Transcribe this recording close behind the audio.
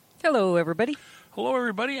Hello, everybody. Hello,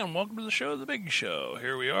 everybody, and welcome to the show, The Big Show.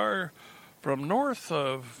 Here we are from north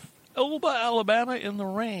of Elba, Alabama in the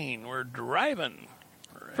rain. We're driving.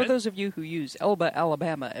 For those of you who use Elba,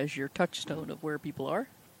 Alabama as your touchstone of where people are.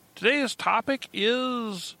 Today's topic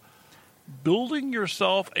is building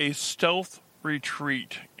yourself a stealth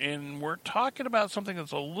retreat. And we're talking about something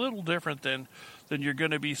that's a little different than you're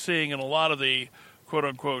going to be seeing in a lot of the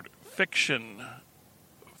quote-unquote fiction,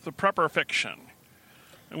 the prepper fiction.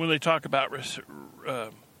 And when they talk about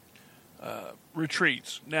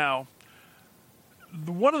retreats. Now,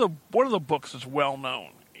 one of the books that's well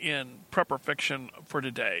known in prepper fiction for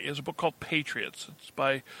today is a book called Patriots. It's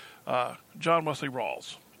by John Wesley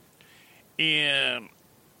Rawls. And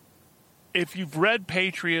if you've read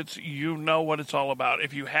Patriots, you know what it's all about.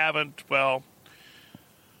 If you haven't, well,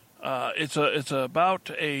 it's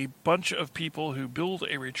about a bunch of people who build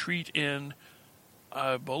a retreat in,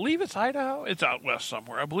 I believe it's Idaho. It's out west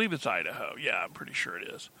somewhere. I believe it's Idaho. Yeah, I'm pretty sure it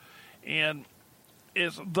is. And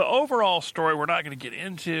it's the overall story we're not going to get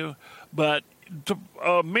into, but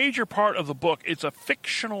a major part of the book, it's a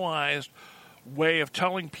fictionalized way of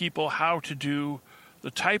telling people how to do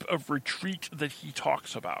the type of retreat that he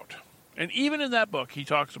talks about. And even in that book, he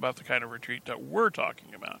talks about the kind of retreat that we're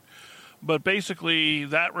talking about. But basically,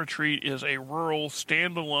 that retreat is a rural,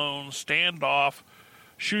 standalone, standoff,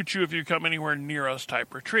 shoot you if you come anywhere near us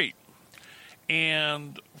type retreat.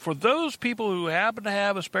 And for those people who happen to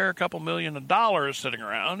have a spare couple $1,000,000 sitting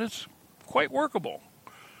around, it's quite workable.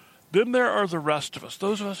 Then there are the rest of us,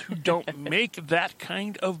 those of us who don't make that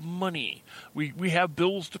kind of money. We have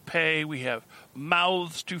bills to pay, we have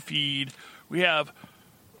mouths to feed, we have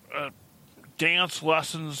dance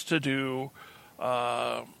lessons to do.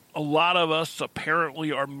 A lot of us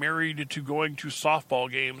apparently are married to going to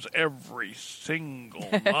softball games every single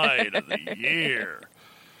night of the year.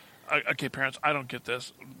 Okay, parents, I don't get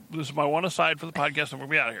this. This is my one aside for the podcast, and we'll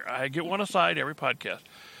be out of here. I get one aside every podcast.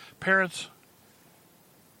 Parents,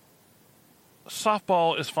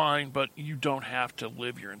 softball is fine, but you don't have to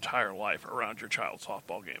live your entire life around your child's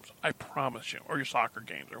softball games. I promise you. Or your soccer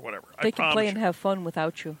games or whatever. They can play and have fun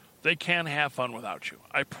without you. They can have fun without you.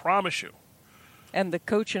 I promise you. And the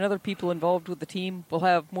coach and other people involved with the team will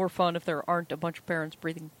have more fun if there aren't a bunch of parents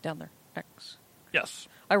breathing down their necks. Yes.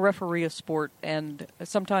 I referee a sport, and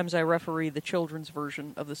sometimes I referee the children's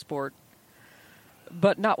version of the sport,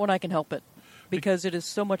 but not when I can help it, because it is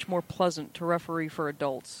so much more pleasant to referee for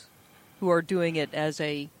adults who are doing it as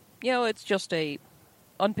a, it's just a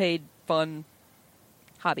unpaid, fun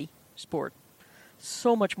hobby sport.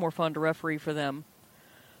 So much more fun to referee for them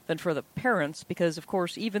than for the parents, because, of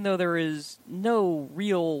course, even though there is no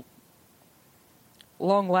real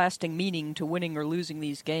long-lasting meaning to winning or losing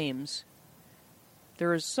these games,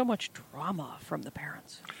 there is so much drama from the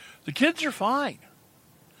parents. The kids are fine.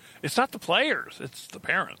 It's not the players, it's the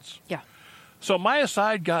parents. Yeah. So my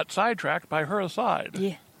aside got sidetracked by her aside.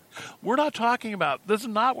 Yeah. We're not talking about, this is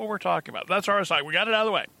not what we're talking about. That's our aside. We got it out of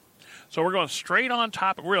the way. So we're going straight on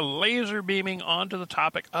topic. We're laser beaming onto the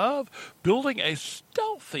topic of building a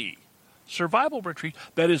stealthy survival retreat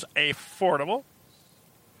that is affordable.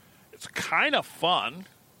 It's kind of fun.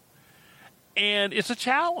 And it's a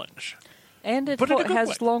challenge. And it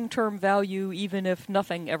has long-term value even if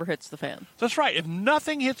nothing ever hits the fan. That's right. If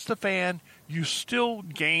nothing hits the fan, you still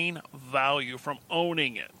gain value from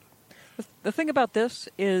owning it. The thing about this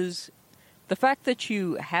is the fact that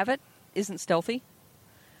you have it isn't stealthy.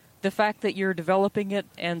 The fact that you're developing it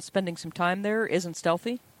and spending some time there isn't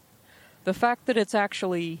stealthy. The fact that it's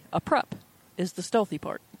actually a prep is the stealthy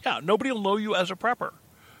part. Yeah, nobody will know you as a prepper.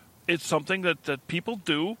 It's something that people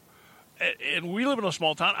do, and we live in a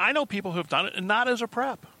small town. I know people who have done it, and not as a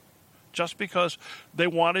prep, just because they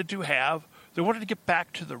wanted to get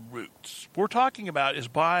back to the roots. What we're talking about is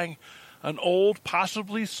buying an old,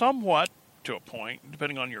 possibly somewhat, to a point,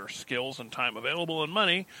 depending on your skills and time available and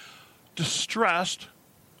money, distressed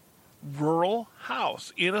rural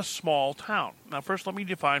house in a small town. Now, first, let me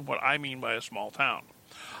define what I mean by a small town.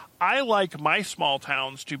 I like my small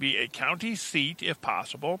towns to be a county seat, if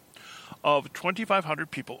possible, of 2,500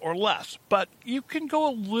 people or less. But you can go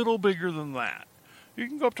a little bigger than that. You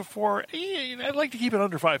can go up to 4. I'd like to keep it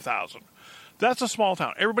under 5,000. That's a small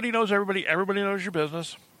town. Everybody knows everybody. Everybody knows your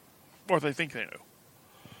business, or they think they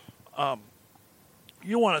do.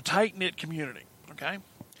 You want a tight-knit community, okay?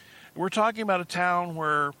 We're talking about a town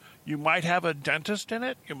where you might have a dentist in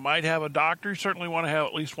it. You might have a doctor. You certainly want to have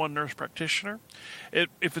at least one nurse practitioner.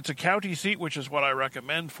 If it's a county seat, which is what I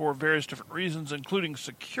recommend for various different reasons, including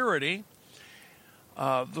security,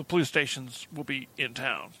 the police stations will be in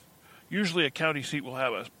town. Usually a county seat will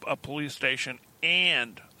have a police station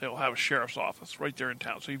and they'll have a sheriff's office right there in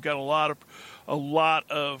town. So you've got a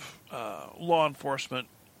lot of law enforcement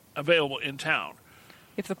available in town.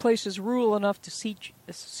 If the place is rural enough to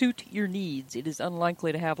suit your needs, it is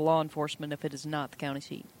unlikely to have law enforcement if it is not the county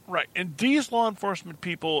seat. Right, and these law enforcement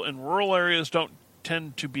people in rural areas don't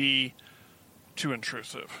tend to be too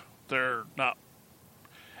intrusive. They're not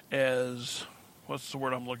as, what's the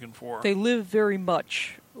word I'm looking for? They live very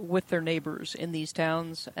much with their neighbors in these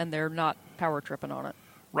towns, and they're not power tripping on it.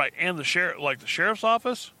 Right, and the sheriff's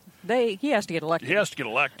office, He has to get elected. he has to get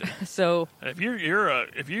elected. So If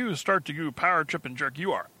if you start to do power trip and jerk,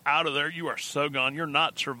 you are out of there. You are so gone. You're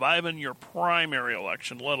not surviving your primary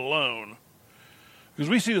election, let alone. Because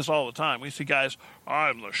we see this all the time. We see guys,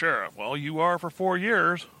 I'm the sheriff. Well, you are for 4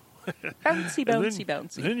 years. bouncy, bouncy,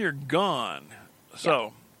 bouncy. Then you're gone.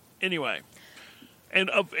 So, anyway, and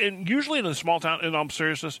usually in a small town, in all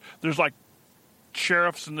seriousness, there's like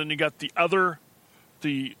sheriffs, and then you got the kind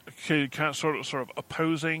of sort of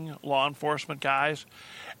opposing law enforcement guys,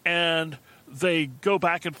 and they go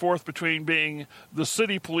back and forth between being the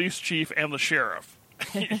city police chief and the sheriff.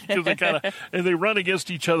 Because they run against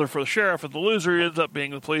each other for the sheriff, and the loser ends up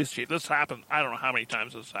being the police chief. This happened. I don't know how many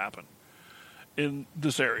times this happened in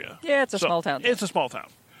this area. Yeah, it's a small town. It's a small town,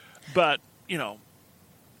 but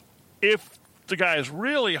if the guy is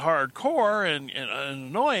really hardcore and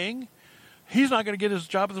annoying, he's not going to get his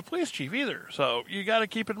job as a police chief either. So you got to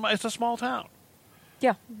keep it in mind. It's a small town.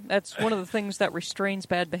 Yeah, that's one of the things that restrains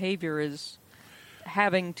bad behavior is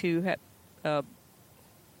having to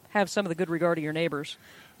have some of the good regard of your neighbors.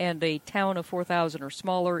 And a town of 4,000 or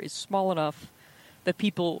smaller is small enough that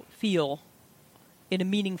people feel, in a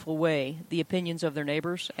meaningful way, the opinions of their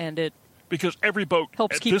neighbors, and it because every vote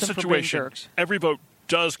helps at keep this them from being situation, jerks. every vote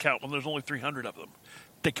does count when there's only 300 of them.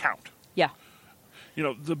 They count. Yeah.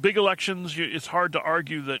 The big elections, it's hard to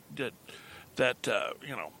argue that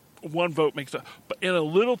one vote makes a. But in a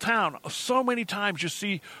little town, so many times you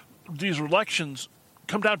see these elections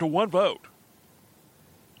come down to one vote.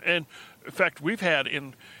 And in fact, we've had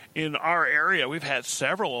in our area, we've had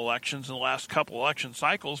several elections in the last couple election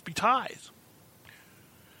cycles be ties.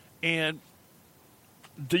 And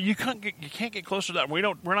you can't get closer to that.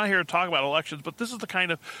 We're not here to talk about elections, but this is the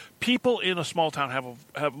kind of people in a small town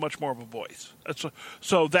have much more of a voice.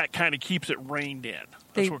 So that kind of keeps it reined in.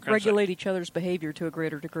 They regulate each other's behavior to a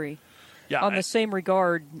greater degree. Yeah, On the same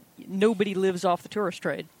regard, nobody lives off the tourist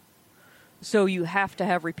trade. So you have to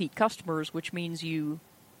have repeat customers, which means you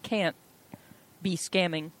can't be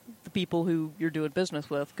scamming the people who you're doing business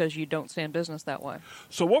with because you don't stand business that way.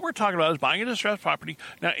 So what we're talking about is buying a distressed property.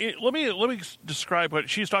 Now, let me describe what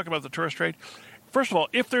she's talking about, the tourist trade. First of all,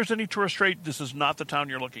 if there's any tourist trade, this is not the town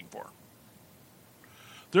you're looking for.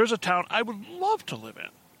 There's a town I would love to live in.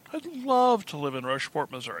 I'd love to live in Rocheport,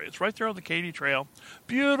 Missouri. It's right there on the Katy Trail.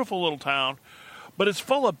 Beautiful little town, but it's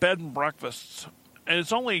full of bed and breakfasts, and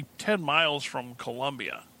it's only 10 miles from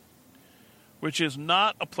Columbia, which is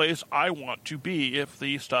not a place I want to be if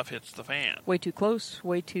the stuff hits the fan. Way too close,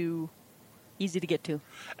 way too easy to get to.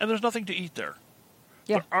 And there's nothing to eat there.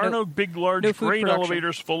 Yeah, there are no big, large grain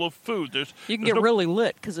elevators full of food. You can get really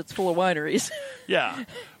lit because it's full of wineries. Yeah,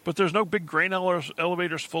 but there's no big grain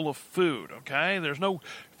elevators full of food, okay? There's no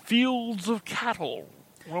fields of cattle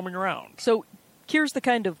roaming around. So here's the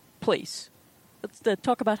kind of place. Let's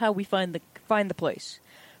talk about how we find the place.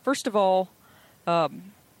 First of all,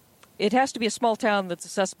 it has to be a small town that's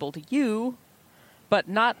accessible to you, but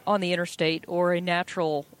not on the interstate or a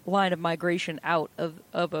natural line of migration out of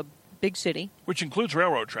a big city. Which includes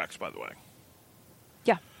railroad tracks, by the way.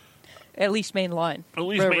 Yeah. At least main line. At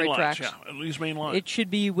least main lines, tracks. yeah. At least main line. It should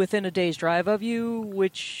be within a day's drive of you,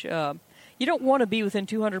 which you don't want to be within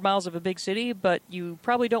 200 miles of a big city, but you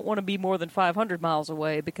probably don't want to be more than 500 miles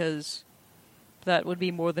away because that would be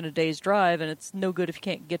more than a day's drive, and it's no good if you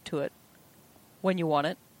can't get to it when you want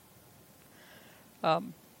it.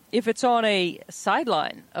 If it's on a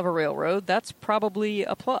sideline of a railroad, that's probably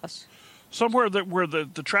a plus. Somewhere where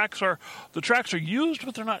the tracks are used,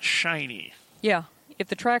 but they're not shiny. Yeah, if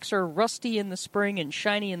the tracks are rusty in the spring and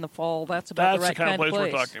shiny in the fall, that's about the right kind of place. We're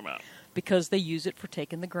talking about. Because they use it for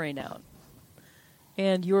taking the grain out.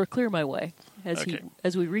 And you're clear my way.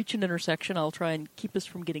 As we reach an intersection, I'll try and keep us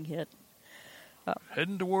from getting hit.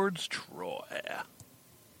 Heading towards Troy.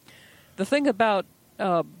 The thing about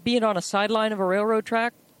being on a sideline of a railroad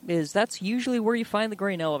track is that's usually where you find the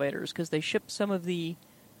grain elevators because they ship some of the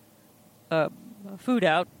food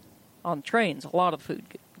out on trains. A lot of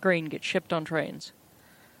grain gets shipped on trains.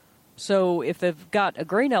 So if they've got a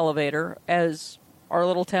grain elevator, as our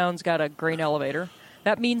little town's got a grain elevator,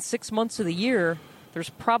 that means 6 months of the year there's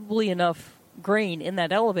probably enough grain in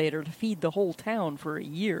that elevator to feed the whole town for a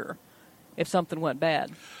year if something went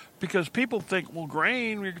bad. Because people think, well,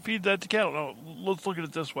 grain, we can feed that to cattle. No, let's look at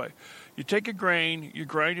it this way. You take a grain, you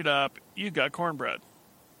grind it up, you got cornbread,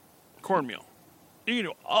 cornmeal. You can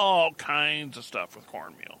do all kinds of stuff with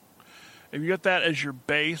cornmeal. If you get that as your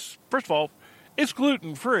base, first of all, it's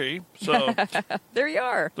gluten-free, so there you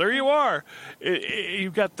are. There you are.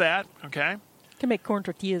 You've got that, okay? You can make corn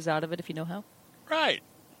tortillas out of it if you know how. Right.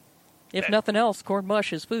 If nothing else, corn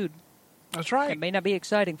mush is food. That's right. It may not be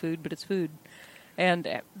exciting food, but it's food.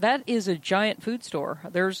 And that is a giant food store.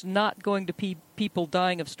 There's not going to be people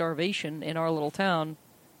dying of starvation in our little town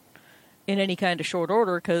in any kind of short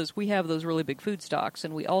order because we have those really big food stocks,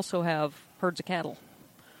 and we also have herds of cattle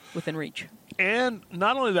within reach. And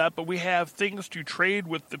not only that, but we have things to trade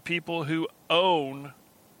with the people who own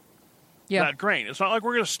that grain. It's not like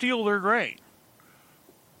we're going to steal their grain.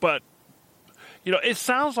 But, it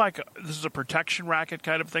sounds like this is a protection racket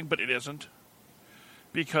kind of thing, but it isn't.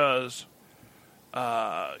 Because,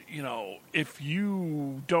 if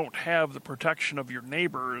you don't have the protection of your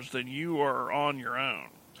neighbors, then you are on your own.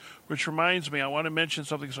 Which reminds me, I want to mention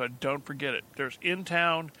something so I don't forget it. There's in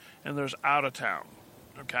town and there's out of town.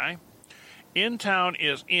 Okay? In town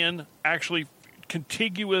is actually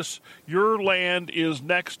contiguous. Your land is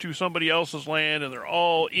next to somebody else's land, and they're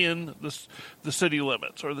all in the city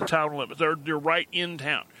limits or the town limits. They're right in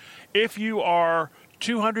town. If you are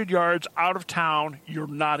 200 yards out of town, you're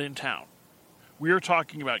not in town. We are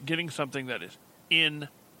talking about getting something that is in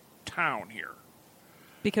town here.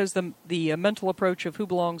 Because the mental approach of who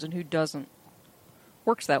belongs and who doesn't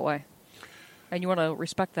works that way. And you want to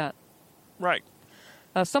respect that. Right.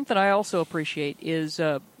 Something I also appreciate is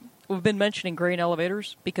we've been mentioning grain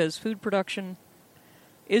elevators because food production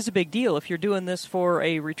is a big deal. If you're doing this for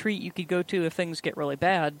a retreat you could go to if things get really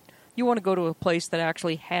bad, you want to go to a place that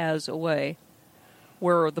actually has a way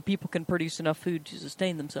where the people can produce enough food to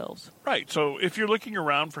sustain themselves. Right. So if you're looking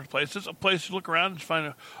around for places, a place to look around and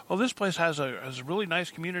find, this place has a really nice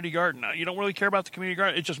community garden. Now, you don't really care about the community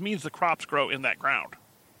garden. It just means the crops grow in that ground.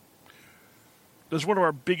 This is one of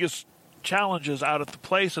our biggest challenges out at the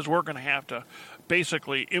place is we're going to have to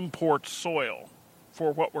basically import soil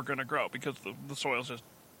for what we're going to grow because the soil's just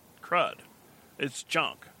crud. It's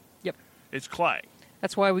junk. Yep. It's clay.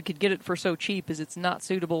 That's why we could get it for so cheap, is it's not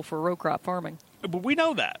suitable for row crop farming. But we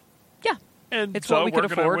know that. Yeah. And it's so what we could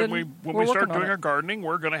afford. When we start doing our gardening,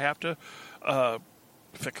 we're going to have to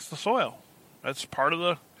fix the soil. That's part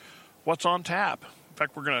of what's on tap. In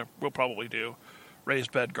fact, we'll probably do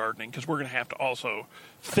raised bed gardening because we're going to have to also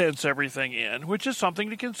fence everything in, which is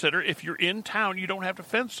something to consider. If you're in town, you don't have to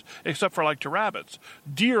fence except for to rabbits.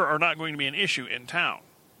 Deer are not going to be an issue in town.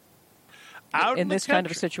 Out in this kind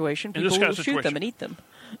of a situation, people will shoot them and eat them.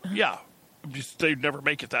 Yeah. They'd never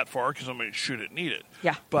make it that far because somebody would shoot it and eat it.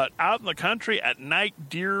 Yeah. But out in the country at night,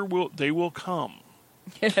 deer will come.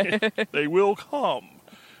 They will come.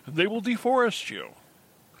 They will deforest you.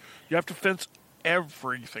 You have to fence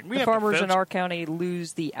everything. The farmers in our county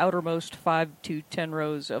lose the outermost 5 to 10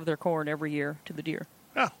 rows of their corn every year to the deer.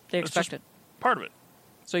 Yeah. They expect it. Part of it.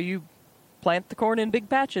 So you plant the corn in big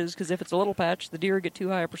patches because if it's a little patch, the deer get too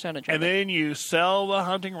high a percentage of it. And then you sell the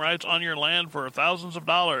hunting rights on your land for thousands of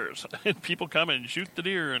dollars. And people come and shoot the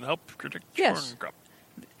deer and help protect the corn crop.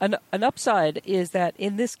 An upside is that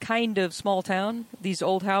in this kind of small town, these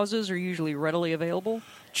old houses are usually readily available.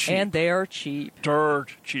 Cheap. And they are cheap. Dirt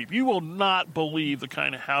cheap. You will not believe the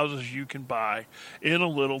kind of houses you can buy in a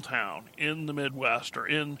little town in the Midwest or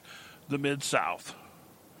in the Mid-South.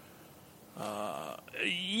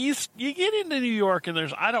 You get into New York and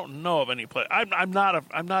I don't know of any place. I'm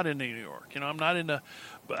not into New York. I'm not into.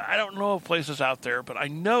 But I don't know of places out there. But I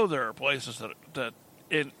know there are places that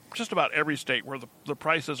in just about every state where the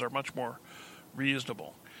prices are much more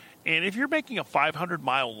reasonable. And if you're making a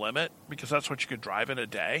 500-mile limit, because that's what you could drive in a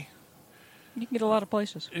day, you can get a lot of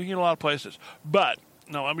places. You can get a lot of places. But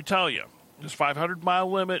no, let me tell you. This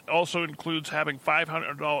 500-mile limit also includes having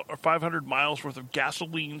 500 miles worth of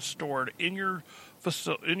gasoline stored in your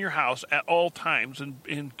house at all times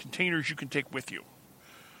in containers you can take with you.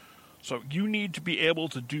 So you need to be able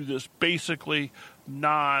to do this basically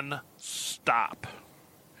non-stop.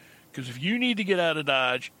 Because if you need to get out of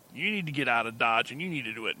Dodge, you need to get out of Dodge, and you need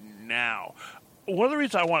to do it now. One of the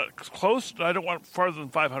reasons I want it close, I don't want it farther than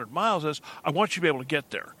 500 miles, is I want you to be able to get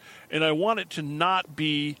there. And I want it to not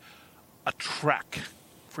be a trek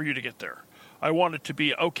for you to get there. I want it to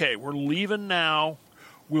be, okay, we're leaving now,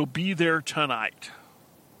 we'll be there tonight,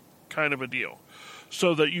 kind of a deal.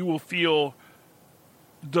 So that you will feel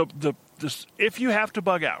this. If you have to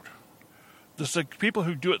bug out, the people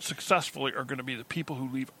who do it successfully are going to be the people who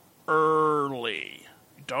leave early.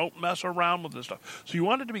 Don't mess around with this stuff. So you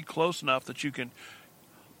want it to be close enough that you can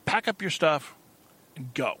pack up your stuff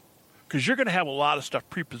and go. Because you're going to have a lot of stuff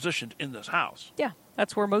pre-positioned in this house. Yeah,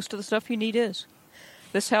 that's where most of the stuff you need is.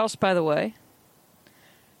 This house, by the way,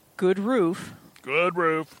 good roof. Good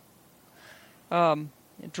roof.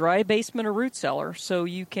 Dry basement or root cellar, so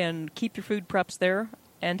you can keep your food preps there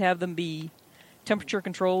and have them be temperature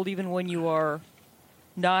controlled even when you are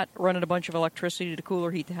not running a bunch of electricity to cool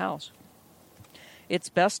or heat the house. It's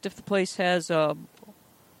best if the place has well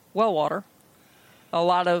water. A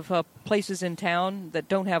lot of places in town that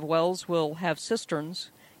don't have wells will have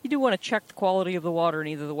cisterns. You do want to check the quality of the water in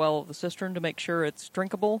either the well or the cistern to make sure it's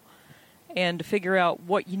drinkable and to figure out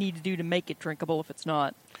what you need to do to make it drinkable if it's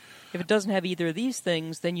not. If it doesn't have either of these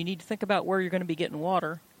things, then you need to think about where you're going to be getting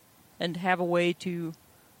water and have a way to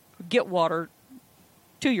get water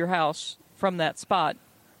to your house from that spot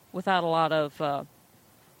without a lot of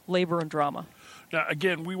labor and drama. Now,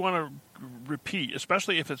 again, we want to repeat,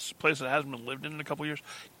 especially if it's a place that hasn't been lived in a couple of years,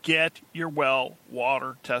 get your well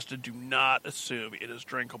water tested. Do not assume it is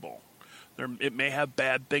drinkable. It may have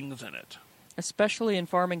bad things in it. Especially in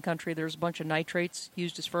farming country, there's a bunch of nitrates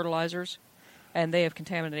used as fertilizers, and they have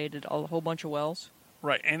contaminated a whole bunch of wells.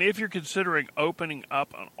 Right, and if you're considering opening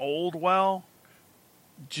up an old well,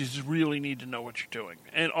 you just really need to know what you're doing.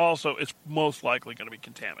 And also, it's most likely going to be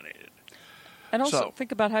contaminated. And also,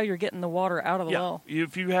 think about how you're getting the water out of the well.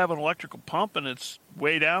 If you have an electrical pump and it's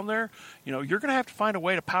way down there, you're going to have to find a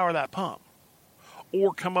way to power that pump.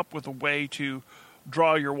 Or come up with a way to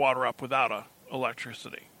draw your water up without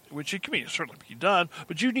electricity, which it can certainly be done,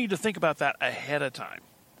 but you need to think about that ahead of time,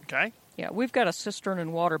 okay? Yeah, we've got a cistern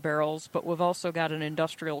and water barrels, but we've also got an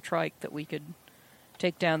industrial trike that we could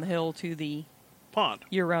take down the hill to the pond,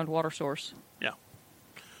 year-round water source. Yeah.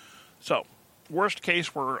 So, worst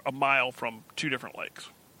case, we're a mile from two different lakes.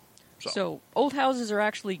 So old houses are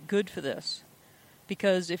actually good for this,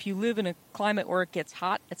 because if you live in a climate where it gets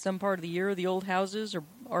hot at some part of the year, the old houses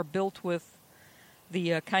are built with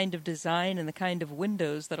the kind of design and the kind of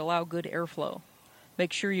windows that allow good airflow.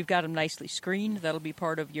 Make sure you've got them nicely screened. That'll be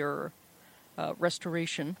part of your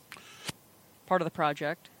restoration, part of the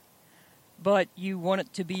project. But you want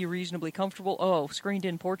it to be reasonably comfortable. Oh,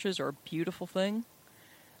 screened-in porches are a beautiful thing.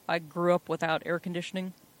 I grew up without air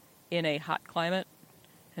conditioning in a hot climate.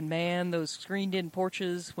 And man, those screened-in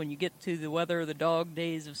porches, when you get to the weather, the dog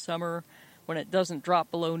days of summer, when it doesn't drop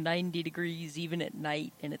below 90 degrees even at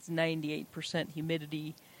night, and it's 98%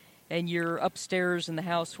 humidity, and you're upstairs in the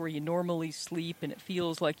house where you normally sleep, and it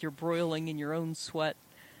feels like you're broiling in your own sweat,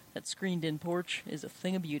 that screened-in porch is a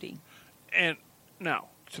thing of beauty. And now,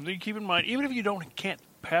 something to keep in mind, even if you can't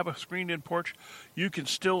have a screened-in porch, you can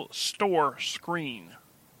still store screen,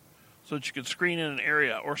 so that you can screen in an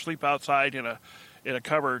area or sleep outside in a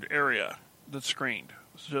covered area that's screened.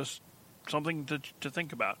 It's just something to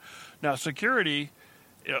think about. Now, security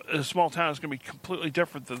in a small town is going to be completely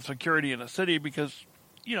different than security in a city because,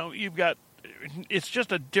 it's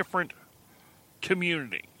just a different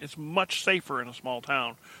community. It's much safer in a small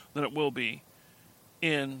town than it will be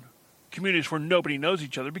in communities where nobody knows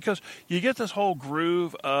each other, because you get this whole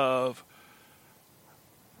groove of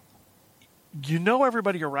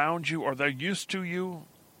everybody around you, or they're used to you.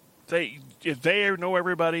 If they know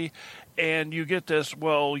everybody, and you get this,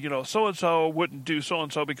 so-and-so wouldn't do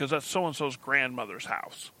so-and-so because that's so-and-so's grandmother's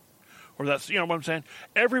house. Or that's, what I'm saying?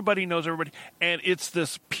 Everybody knows everybody. And it's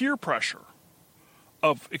this peer pressure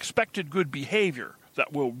of expected good behavior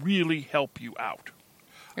that will really help you out.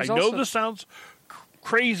 I know this sounds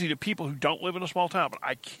crazy to people who don't live in a small town, but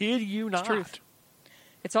I kid you not. It's true.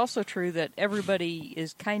 It's also true that everybody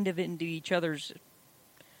is kind of into each other's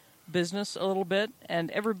business a little bit,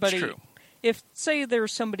 and everybody, it's true. If, say,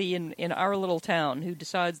 there's somebody in our little town who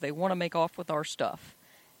decides they want to make off with our stuff,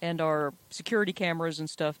 and our security cameras and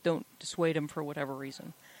stuff don't dissuade them for whatever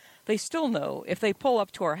reason, they still know if they pull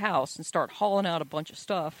up to our house and start hauling out a bunch of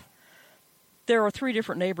stuff, there are 3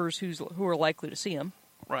 different neighbors who are likely to see them.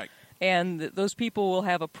 Right. And those people will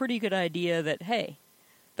have a pretty good idea that, hey,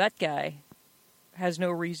 that guy has no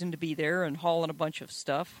reason to be there and hauling a bunch of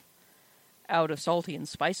stuff out of Salty and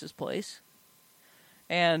Spice's place.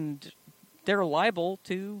 And they're liable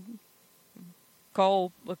to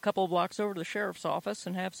call a couple of blocks over to the sheriff's office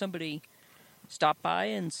and have somebody stop by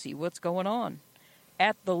and see what's going on.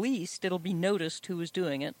 At the least, it'll be noticed who was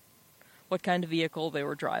doing it, what kind of vehicle they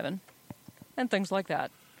were driving, and things like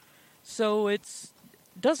that. So it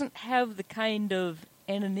doesn't have the kind of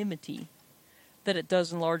anonymity that it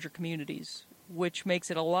does in larger communities, which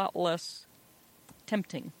makes it a lot less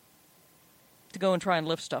tempting to go and try and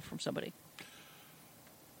lift stuff from somebody.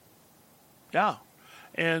 Yeah.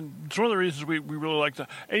 And it's one of the reasons we really like to.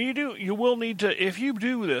 And you will need to, if you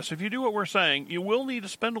do this, if you do what we're saying, you will need to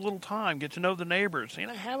spend a little time, get to know the neighbors,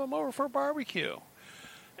 have them over for a barbecue.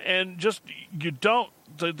 And just, you don't,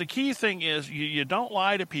 the key thing is you don't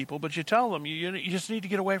lie to people, but you tell them you just need to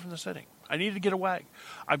get away from the city. I need to get away.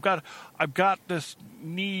 I've got this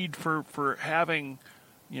need for having,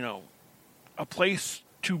 a place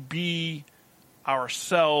to be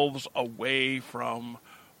ourselves away from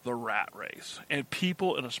the rat race. And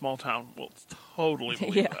people in a small town will totally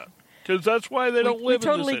believe that. Because that's why they don't live in the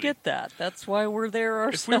city. We totally get that. That's why we're there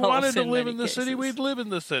ourselves. If we wanted to live in the cases. city, we'd live in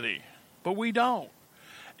the city. But we don't.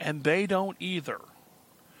 And they don't either.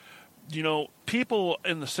 People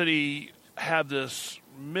in the city have this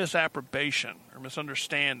misapprobation or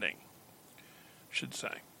misunderstanding, I should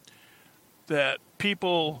say, that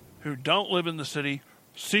people who don't live in the city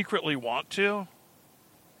secretly want to.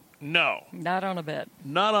 No. Not on a bet.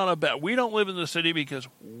 Not on a bet. We don't live in the city because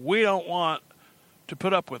we don't want to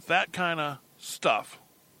put up with that kind of stuff.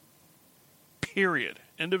 Period.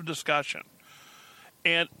 End of discussion.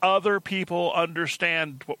 And other people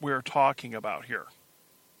understand what we're talking about here.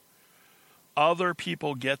 Other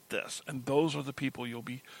people get this, and those are the people you'll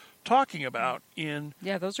be talking about in...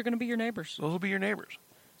 Yeah, those are going to be your neighbors. Those will be your neighbors.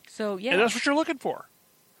 So, yeah. And that's what you're looking for.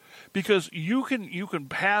 Because you can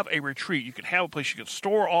have a retreat. You can have a place. You can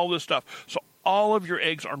store all this stuff. So all of your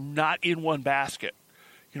eggs are not in one basket.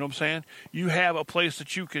 You know what I'm saying? You have a place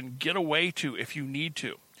that you can get away to if you need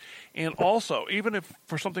to. And also, even if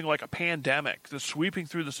for something like a pandemic that's sweeping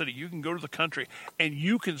through the city, you can go to the country and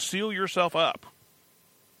you can seal yourself up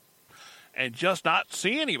and just not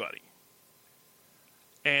see anybody.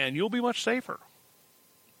 And you'll be much safer.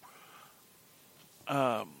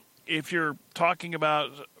 If you're talking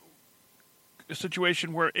about a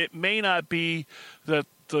situation where it may not be that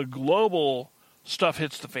the global stuff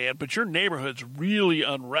hits the fan, but your neighborhood's really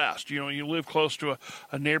unrest. You live close to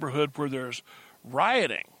a neighborhood where there's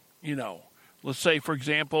rioting. Let's say, for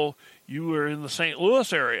example, you are in the St.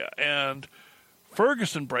 Louis area and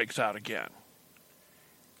Ferguson breaks out again.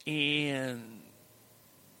 And,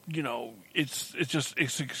 it's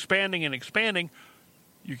expanding and expanding.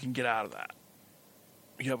 You can get out of that.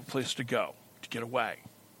 You have a place to go, to get away.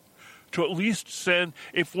 To at least send,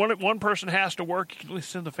 if one person has to work, you can at least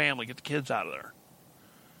send the family, get the kids out of there.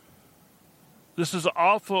 This is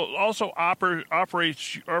also offers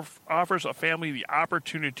a family the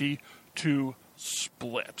opportunity to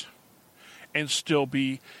split and still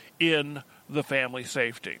be in the family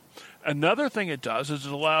safety. Another thing it does is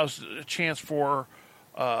it allows a chance for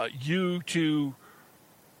you to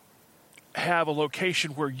have a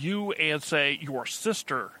location where you and, say, your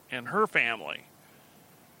sister and her family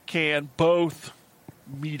can both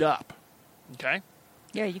meet up. Okay?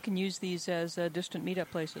 Yeah, you can use these as distant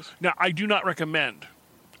meetup places. Now, I do not recommend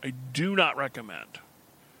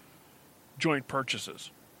joint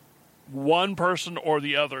purchases. One person or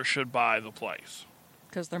the other should buy the place.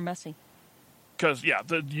 Because they're messy. Because,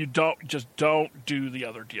 you don't do the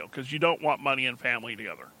other deal. Because you don't want money and family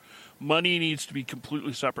together. Money needs to be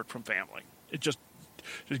completely separate from family. It just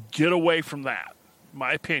get away from that.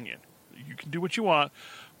 My opinion. You can do what you want,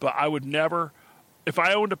 but I would never. If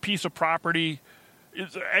I owned a piece of property,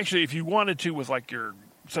 actually, if you wanted to, with like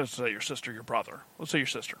let's say your sister, your brother. Let's say your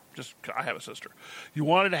sister. I have a sister. You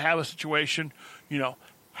wanted to have a situation,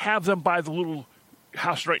 have them buy the little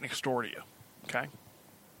house right next door to you. Okay.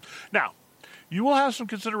 Now, you will have some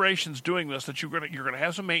considerations doing this. That you're gonna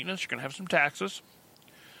have some maintenance. You're gonna have some taxes.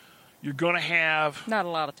 You're going to have... Not a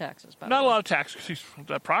lot of taxes, by the way. Not a lot of taxes.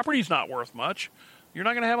 That property's not worth much. You're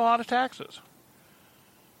not going to have a lot of taxes.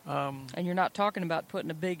 And you're not talking about putting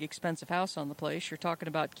a big, expensive house on the place. You're talking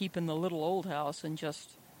about keeping the little old house and just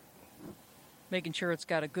making sure it's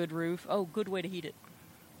got a good roof. Oh, good way to heat it.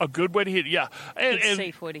 A good way to heat it, yeah. And a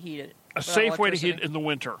safe way to heat it. A safe way to heat it in the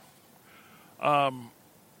winter. And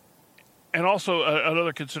also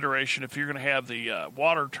another consideration, if you're going to have the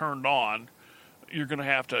water turned on, you're going to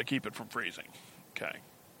have to keep it from freezing. Okay.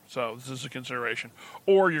 So this is a consideration.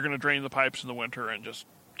 Or you're going to drain the pipes in the winter and just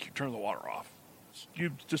turn the water off.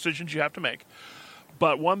 Decisions you have to make.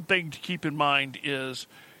 But one thing to keep in mind is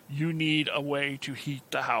you need a way to heat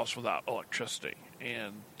the house without electricity.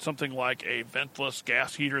 And something like a ventless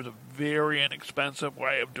gas heater is a very inexpensive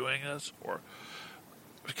way of doing this.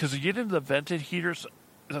 Because you get into the vented heaters,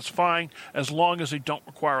 that's fine as long as they don't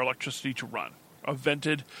require electricity to run. A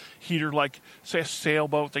vented heater like, say, a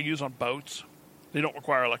sailboat they use on boats, they don't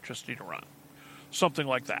require electricity to run. Something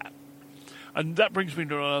like that. And that brings me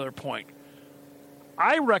to another point.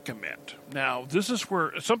 I recommend, now this is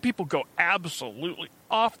where some people go absolutely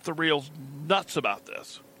off the rails nuts about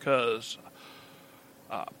this, because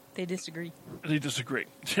They disagree. They disagree.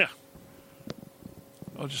 Yeah.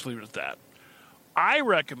 I'll just leave it at that. I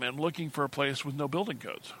recommend looking for a place with no building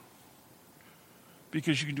codes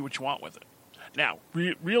because you can do what you want with it. Now,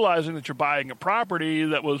 realizing that you're buying a property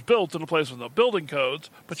that was built in a place with no building codes,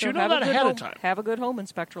 but So you know that ahead of time. Have a good home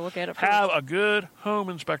inspector look at it first. Have a good home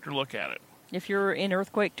inspector look at it. If you're in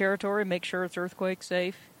earthquake territory, make sure it's earthquake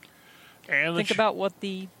safe. And Think about what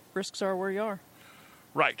the risks are where you are.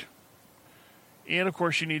 Right. And of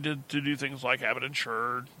course, you need to do things like have it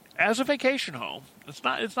insured as a vacation home. That's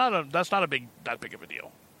not that big of a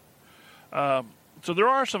deal. So there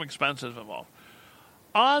are some expenses involved.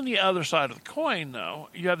 On the other side of the coin, though,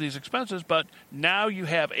 you have these expenses, but now you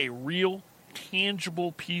have a real,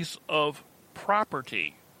 tangible piece of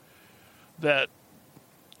property that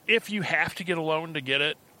if you have to get a loan to get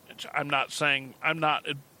it, I'm not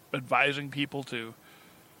advising people to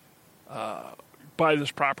buy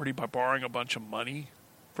this property by borrowing a bunch of money.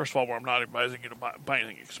 First of all, I'm not advising you to buy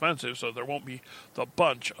anything expensive, so there won't be the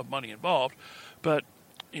bunch of money involved. But,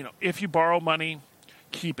 if you borrow money,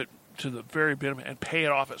 keep it to the very minimum and pay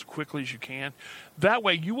it off as quickly as you can. That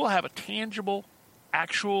way you will have a tangible,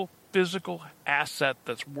 actual, physical asset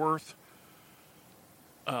that's worth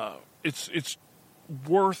it's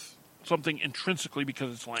worth something intrinsically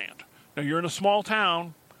because it's land. Now, you're in a small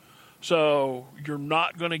town, so you're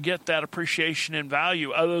not going to get that appreciation in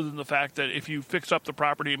value other than the fact that if you fix up the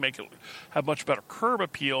property and make it have much better curb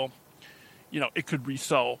appeal, it could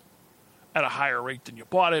resell at a higher rate than you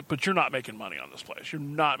bought it, but you're not making money on this place. You're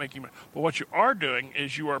not making money. But what you are doing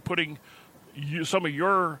is you are putting some of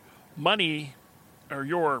your money or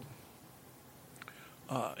your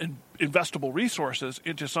investable resources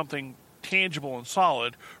into something tangible and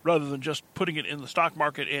solid rather than just putting it in the stock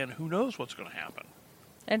market and who knows what's going to happen.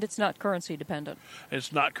 And it's not currency dependent.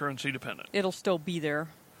 It's not currency dependent. It'll still be there.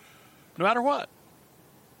 No matter what.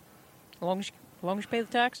 As long as you pay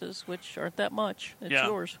the taxes, which aren't that much, it's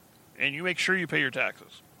yours. And you make sure you pay your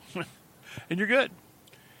taxes. And you're good.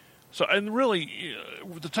 So, and really,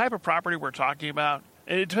 the type of property we're talking about,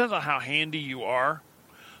 and it depends on how handy you are,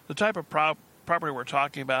 the type of property we're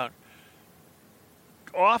talking about,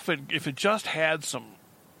 often, if it just had some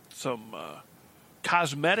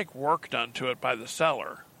cosmetic work done to it by the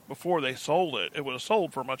seller before they sold it, it would have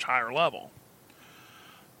sold for a much higher level.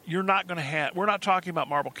 You're not going to have, we're not talking about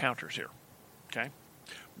marble counters here, okay?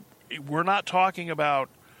 We're not talking about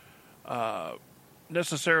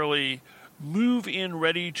necessarily move in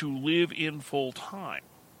ready to live in full time.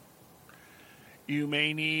 You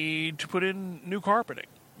may need to put in new carpeting.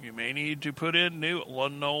 You may need to put in new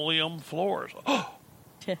linoleum floors.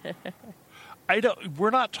 We're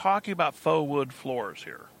not talking about faux wood floors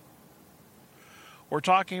here. We're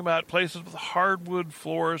talking about places with hardwood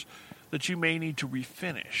floors that you may need to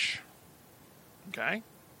refinish. Okay?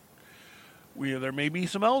 There may be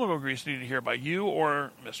some elbow grease needed here by you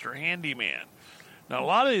or Mr. Handyman. Now, a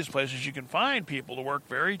lot of these places you can find people to work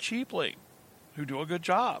very cheaply who do a good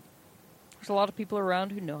job. There's a lot of people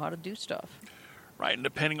around who know how to do stuff. Right, and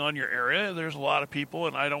depending on your area, there's a lot of people,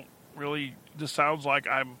 and I don't really, this sounds like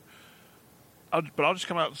but I'll just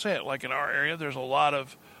come out and say it. Like in our area, there's a lot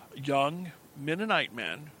of young Mennonite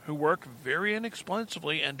men who work very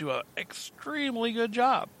inexpensively and do an extremely good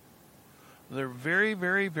job. They're very,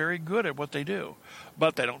 very, very good at what they do,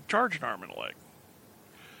 but they don't charge an arm and a leg.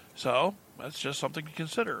 So that's just something to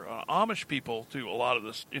consider. Amish people do a lot of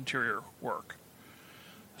this interior work.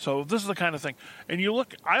 So this is the kind of thing. And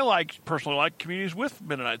I personally like communities with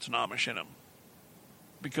Mennonites and Amish in them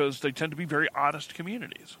because they tend to be very honest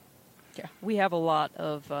communities. Yeah, we have a lot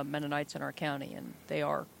of Mennonites in our county, and they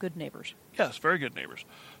are good neighbors. Yes, very good neighbors.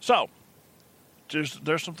 So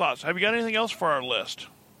there's some thoughts. Have you got anything else for our list?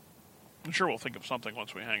 I'm sure we'll think of something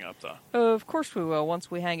once we hang up, though. Of course we will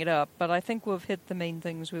once we hang it up, but I think we've hit the main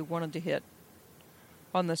things we wanted to hit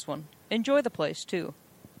on this one. Enjoy the place, too.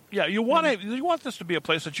 Yeah, you want this to be a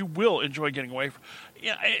place that you will enjoy getting away from.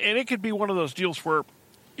 Yeah, and it could be one of those deals where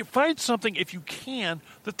you find something, if you can,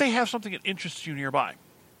 that they have something that interests you nearby.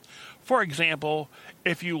 For example,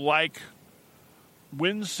 if you like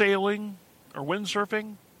wind sailing or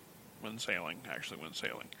windsurfing, wind sailing,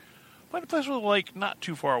 find a place with a lake not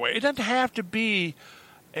too far away. It doesn't have to be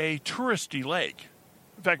a touristy lake.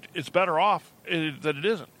 In fact, it's better off that it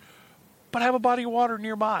isn't. But have a body of water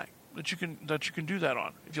nearby that you can do that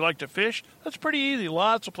on. If you like to fish, that's pretty easy.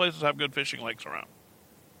 Lots of places have good fishing lakes around.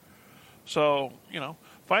 So,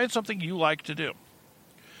 find something you like to do.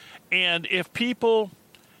 And if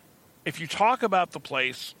you talk about the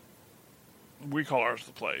place, we call ours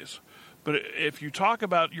the place, but if you talk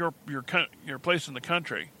about your place in the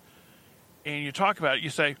country, and you talk about it, you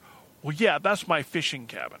say, Well, yeah, that's my fishing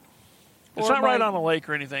cabin. It's Or not right my- on a lake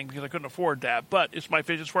or anything because I couldn't afford that, but it's my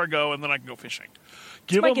fish. It's where I go, and then I can go fishing.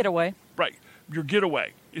 It's my 'em- getaway. Right, your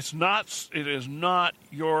getaway. It's not. It is not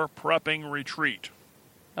your prepping retreat.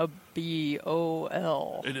 A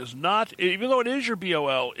BOL. It is not. Even though it is your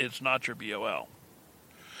BOL, it's not your BOL.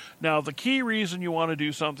 Now, the key reason you want to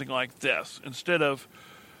do something like this instead of,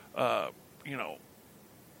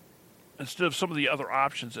 instead of some of the other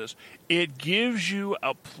options is it gives you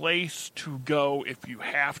a place to go if you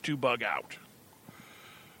have to bug out.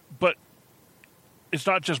 But it's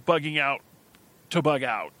not just bugging out to bug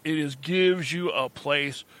out. It is gives you a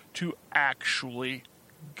place to actually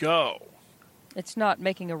go. It's not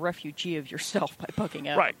making a refugee of yourself by bugging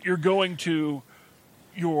out. Right. You're going to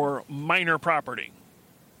your minor property.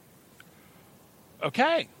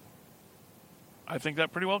 Okay. I think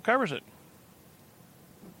that pretty well covers it.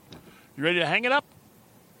 You ready to hang it up?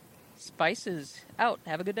 Spices out.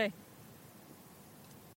 Have a good day.